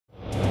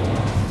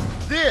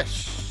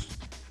This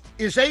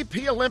is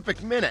AP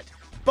Olympic Minute.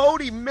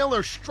 Bode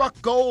Miller struck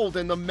gold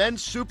in the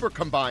men's super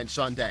combined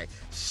Sunday.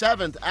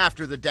 7th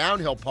after the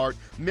downhill part,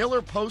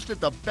 Miller posted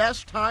the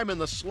best time in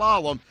the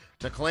slalom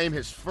to claim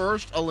his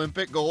first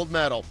Olympic gold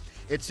medal.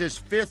 It's his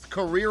 5th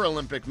career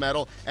Olympic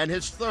medal and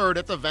his 3rd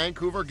at the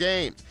Vancouver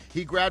Games.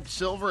 He grabbed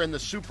silver in the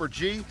Super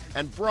G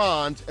and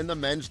bronze in the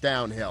men's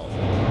downhill.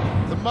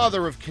 The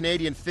mother of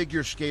Canadian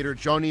figure skater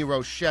Joannie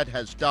Rochette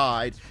has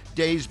died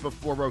days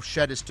before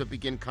Rochette is to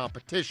begin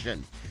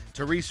competition.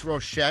 Therese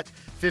Rochette,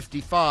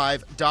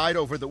 55, died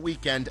over the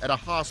weekend at a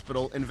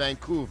hospital in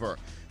Vancouver.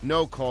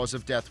 No cause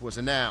of death was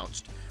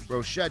announced.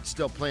 Rochette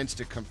still plans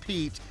to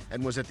compete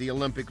and was at the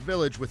Olympic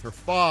Village with her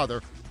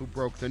father, who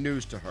broke the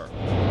news to her.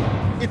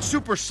 It's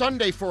Super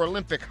Sunday for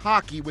Olympic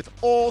hockey, with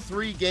all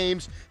 3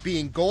 games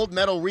being gold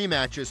medal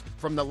rematches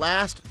from the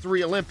last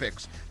 3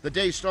 Olympics. The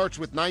day starts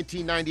with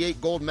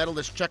 1998 gold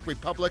medalist Czech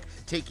Republic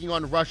taking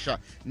on Russia.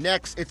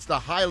 Next, it's the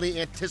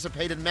highly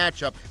anticipated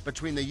matchup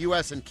between the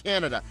U.S. and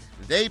Canada.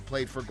 They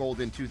played for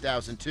gold in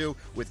 2002,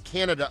 with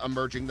Canada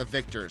emerging the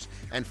victors.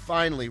 And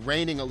finally,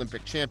 reigning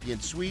Olympic champion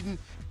Sweden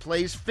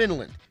plays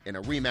Finland in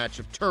a rematch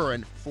of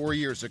Turin 4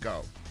 years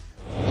ago.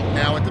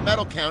 Now at the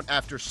medal count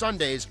after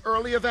Sunday's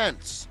early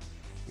events.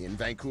 In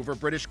Vancouver,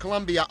 British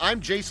Columbia, I'm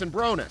Jason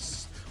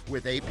Bronis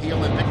with AP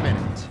Olympic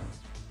Minute.